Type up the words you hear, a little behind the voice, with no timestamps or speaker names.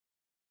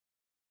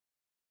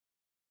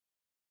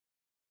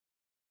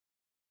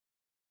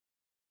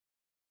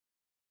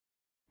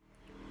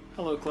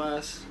Hello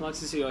class,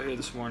 nice to see you all here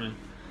this morning.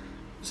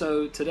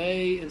 So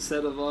today,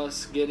 instead of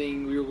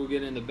we will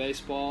get into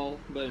baseball,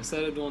 but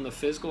instead of doing the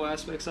physical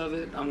aspects of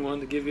it, I'm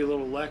going to give you a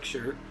little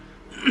lecture,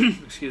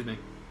 excuse me,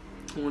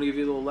 I'm going to give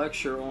you a little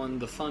lecture on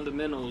the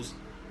fundamentals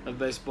of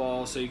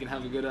baseball so you can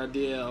have a good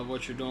idea of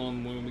what you're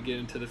doing when we get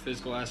into the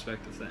physical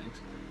aspect of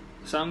things.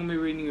 So I'm going to be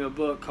reading you a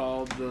book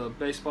called The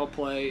Baseball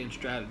Play and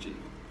Strategy.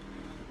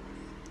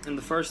 And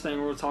the first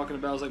thing we're talking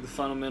about is like the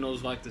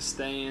fundamentals, like the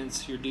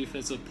stance, your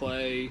defensive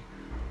play,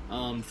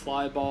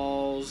 fly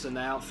balls in the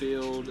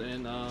outfield,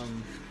 and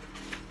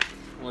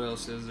what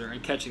else is there?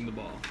 And catching the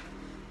ball.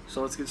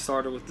 So let's get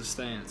started with the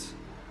stance.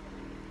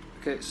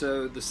 Okay,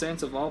 so the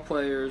stance of all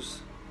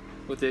players,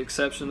 with the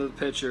exception of the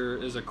pitcher,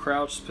 is a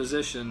crouched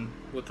position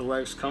with the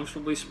legs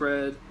comfortably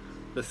spread,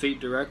 the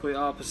feet directly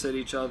opposite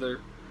each other,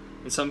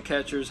 and some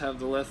catchers have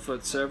the left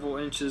foot several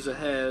inches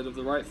ahead of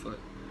the right foot,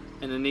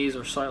 and the knees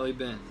are slightly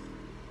bent.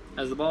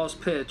 As the ball is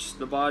pitched,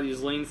 the body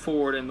is leaned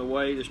forward and the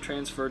weight is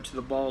transferred to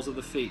the balls of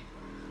the feet.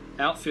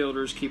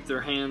 Outfielders keep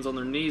their hands on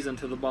their knees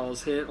until the ball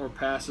is hit or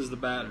passes the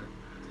batter.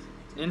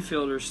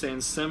 Infielders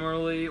stand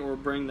similarly or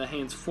bring the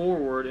hands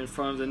forward in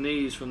front of the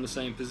knees from the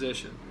same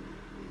position.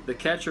 The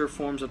catcher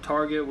forms a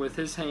target with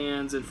his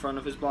hands in front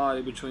of his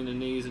body between the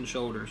knees and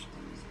shoulders.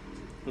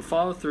 The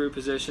follow-through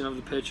position of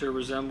the pitcher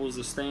resembles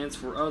the stance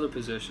for other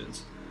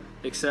positions,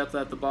 except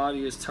that the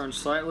body is turned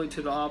slightly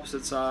to the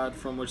opposite side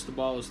from which the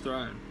ball is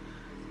thrown,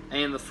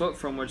 and the foot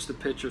from which the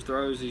pitcher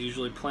throws is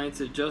usually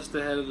planted just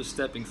ahead of the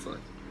stepping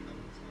foot.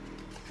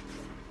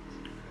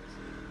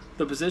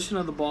 The position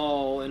of the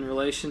ball in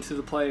relation to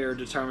the player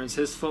determines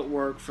his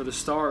footwork for the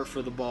start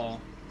for the ball.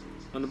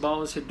 When the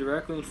ball is hit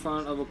directly in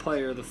front of a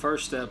player, the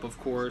first step, of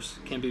course,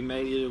 can be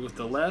made either with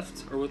the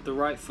left or with the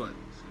right foot.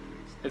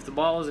 If the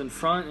ball is in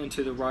front and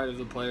to the right of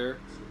the player,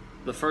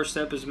 the first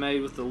step is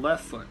made with the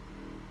left foot.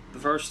 The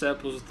first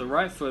step was with the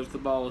right foot if the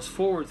ball is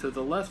forward to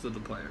the left of the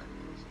player.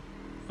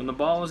 When the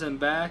ball is in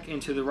back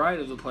and to the right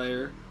of the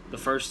player, the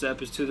first step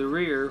is to the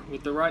rear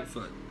with the right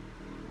foot.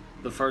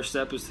 The first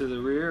step is to the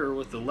rear or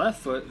with the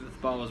left foot if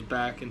the ball is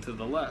back and to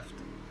the left.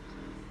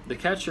 The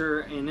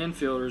catcher and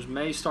infielders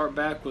may start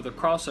back with a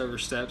crossover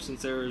step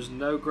since there is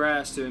no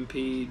grass to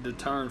impede the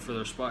turn for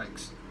their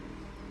spikes.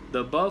 The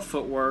above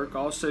footwork,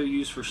 also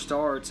used for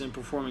starts and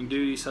performing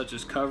duties such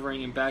as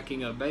covering and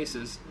backing up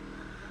bases.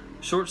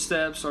 Short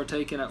steps are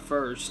taken at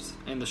first,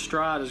 and the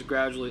stride is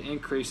gradually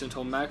increased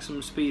until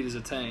maximum speed is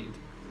attained,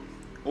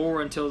 or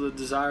until the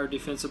desired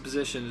defensive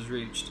position is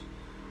reached.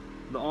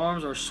 The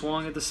arms are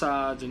swung at the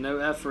sides and no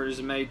effort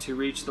is made to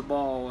reach the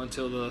ball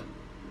until the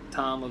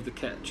time of the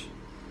catch.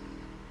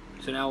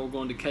 So now we're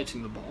going to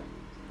catching the ball.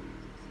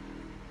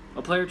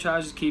 A player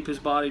tries to keep his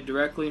body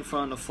directly in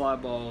front of fly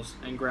balls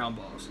and ground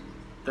balls.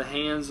 The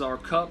hands are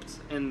cupped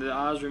and the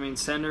eyes remain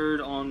centered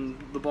on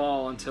the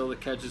ball until the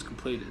catch is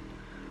completed.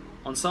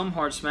 On some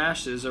hard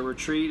smashes, a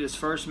retreat is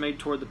first made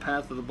toward the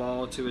path of the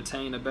ball to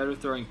attain a better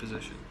throwing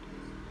position.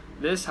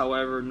 This,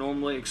 however,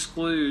 normally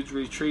excludes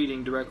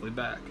retreating directly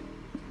back.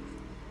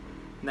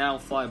 Now,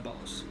 fly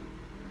balls.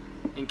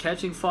 In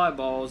catching fly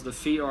balls, the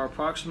feet are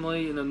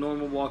approximately in the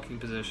normal walking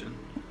position.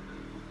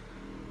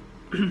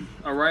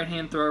 A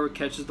right-hand thrower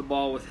catches the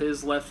ball with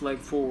his left leg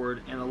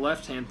forward and a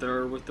left-hand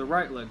thrower with the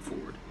right leg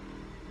forward.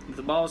 If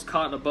the ball is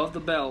caught above the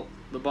belt,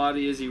 the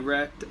body is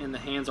erect and the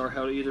hands are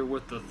held either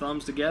with the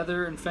thumbs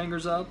together and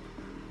fingers up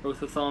or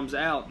with the thumbs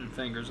out and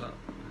fingers up.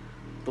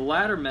 The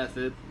latter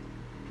method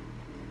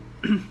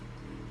The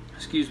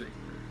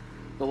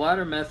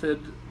latter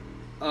method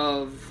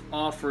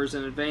offers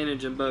an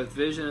advantage in both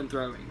vision and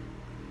throwing.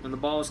 When the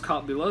ball is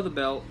caught below the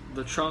belt,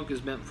 the trunk is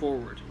bent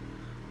forward.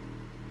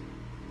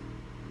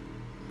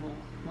 Well,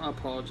 I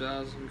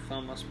apologize. Let me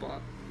find my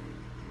spot.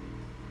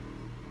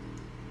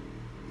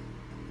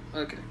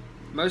 Okay.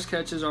 Most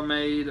catches are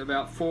made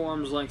about 4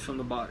 arms length from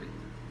the body.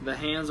 The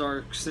hands are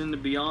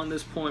extended beyond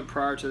this point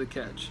prior to the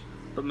catch,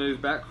 but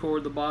move back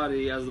toward the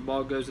body as the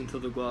ball goes into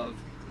the glove.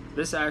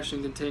 This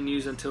action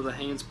continues until the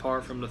hands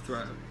part from the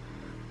throw.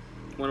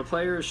 When a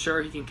player is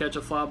sure he can catch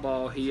a fly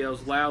ball, he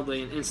yells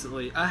loudly and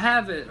instantly, "I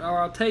have it," or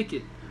 "I'll take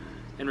it."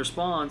 In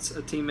response,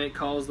 a teammate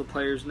calls the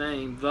player's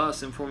name,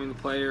 thus informing the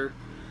player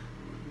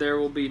there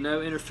will be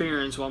no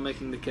interference while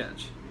making the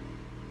catch.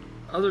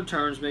 Other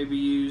terms may be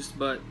used,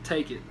 but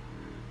 "take it"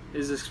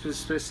 is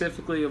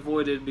specifically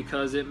avoided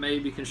because it may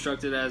be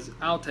constructed as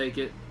 "I'll take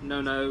it,"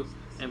 "no,"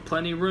 and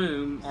 "plenty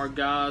room" are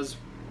guides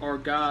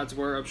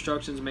where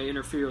obstructions may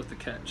interfere with the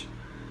catch.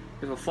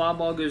 If a fly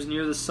ball goes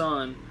near the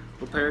sun,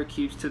 the player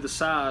keeps to the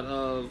side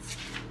of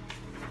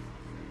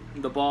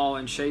the ball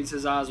and shades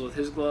his eyes with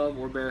his glove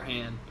or bare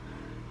hand.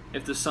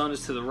 If the sun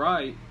is to the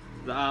right,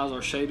 the eyes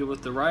are shaded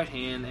with the right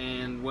hand,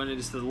 and when it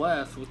is to the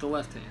left, with the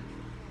left hand.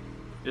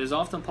 It is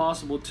often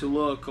possible to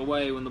look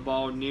away when the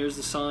ball nears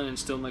the sun and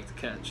still make the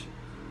catch.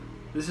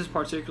 This is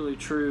particularly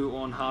true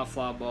on high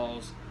fly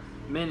balls.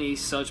 Many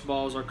such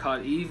balls are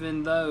caught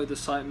even though the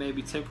sight may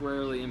be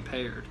temporarily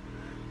impaired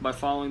by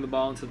following the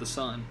ball into the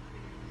sun.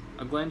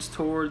 A glance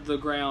toward the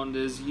ground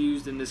is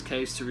used in this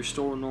case to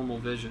restore normal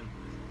vision.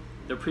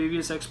 The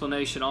previous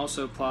explanation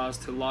also applies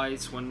to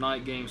lights when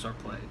night games are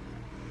played.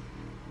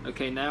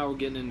 Okay, now we're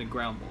getting into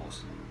ground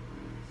balls.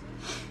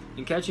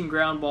 In catching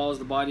ground balls,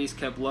 the body is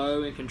kept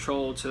low and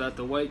controlled so that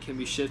the weight can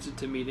be shifted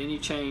to meet any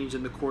change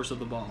in the course of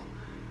the ball.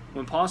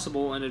 When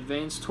possible, an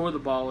advance toward the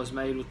ball is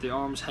made with the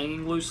arms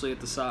hanging loosely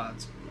at the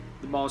sides.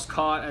 The ball is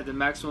caught at the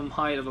maximum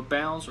height of a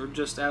bounce or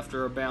just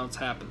after a bounce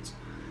happens.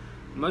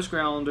 Most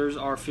grounders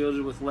are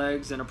fielded with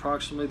legs in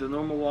approximately the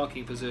normal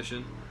walking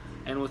position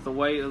and with the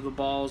weight of the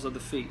balls of the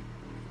feet.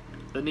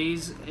 The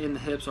knees and the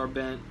hips are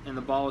bent, and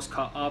the ball is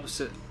caught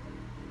opposite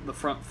the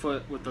front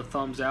foot with the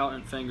thumbs out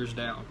and fingers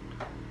down.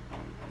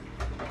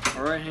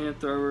 A right-hand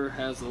thrower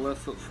has the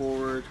left foot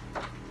forward,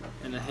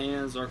 and the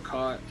hands are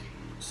caught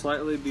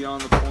slightly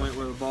beyond the point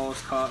where the ball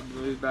is caught and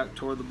moved back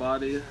toward the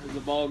body as the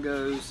ball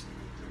goes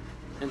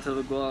into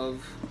the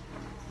glove.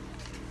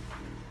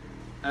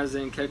 As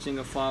in catching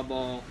a fly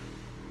ball,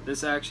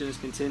 this action is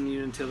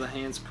continued until the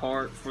hands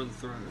part for the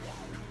throw.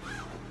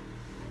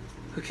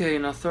 Okay,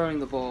 now throwing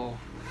the ball.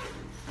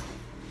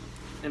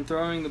 In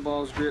throwing, the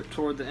ball is gripped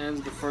toward the ends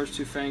of the first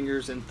two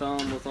fingers and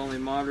thumb with only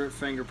moderate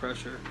finger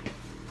pressure.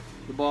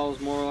 The ball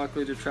is more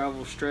likely to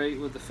travel straight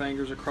with the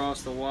fingers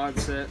across the wide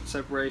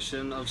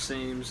separation of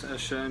seams as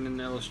shown in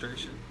the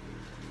illustration.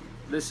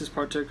 This is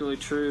particularly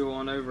true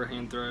on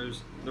overhand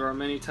throws. There are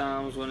many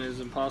times when it is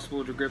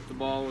impossible to grip the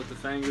ball with the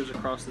fingers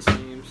across the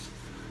seams,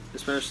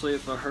 especially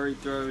if a hurried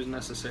throw is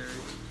necessary.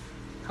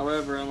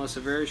 However, unless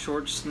a very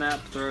short snap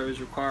throw is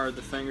required,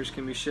 the fingers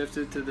can be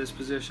shifted to this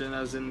position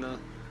as in the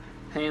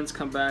hands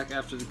come back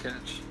after the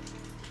catch.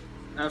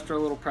 After a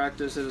little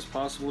practice, it is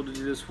possible to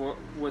do this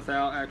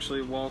without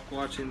actually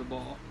watching the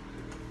ball.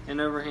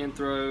 An overhand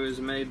throw is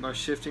made by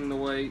shifting the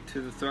weight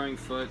to the throwing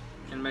foot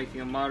and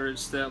making a moderate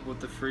step with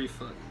the free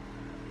foot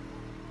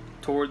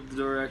toward the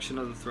direction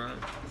of the throw.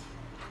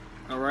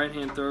 A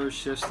right-hand thrower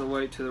shifts the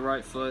weight to the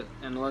right foot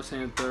and a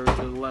left-hand thrower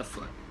to the left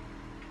foot.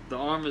 The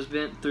arm is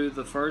bent through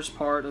the first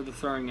part of the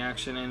throwing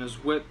action and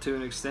is whipped to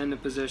an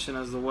extended position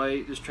as the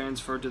weight is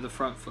transferred to the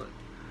front foot.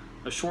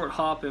 A short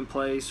hop in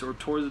place or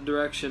toward the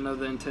direction of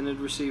the intended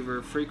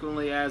receiver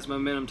frequently adds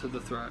momentum to the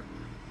throw.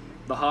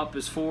 The hop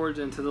is forward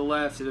and to the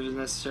left if it is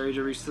necessary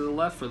to reach to the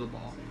left for the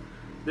ball.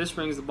 This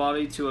brings the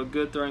body to a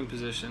good throwing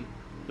position.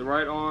 The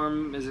right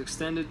arm is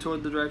extended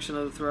toward the direction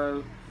of the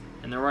throw,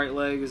 and the right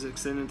leg is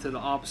extended to the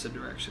opposite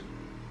direction.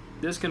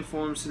 This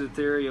conforms to the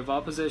theory of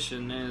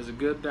opposition and is a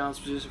good balance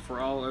position for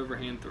all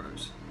overhand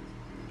throws.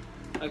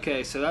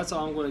 Okay, so that's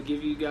all I'm going to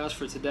give you guys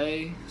for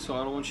today. So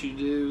all I want you to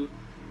do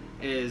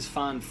is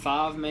find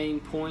 5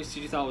 main points that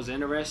you thought was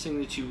interesting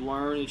that you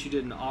learned that you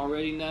didn't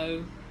already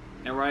know,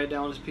 and write it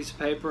down on this piece of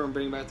paper and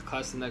bring it back to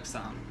class the next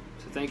time.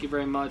 So thank you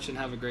very much and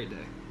have a great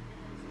day.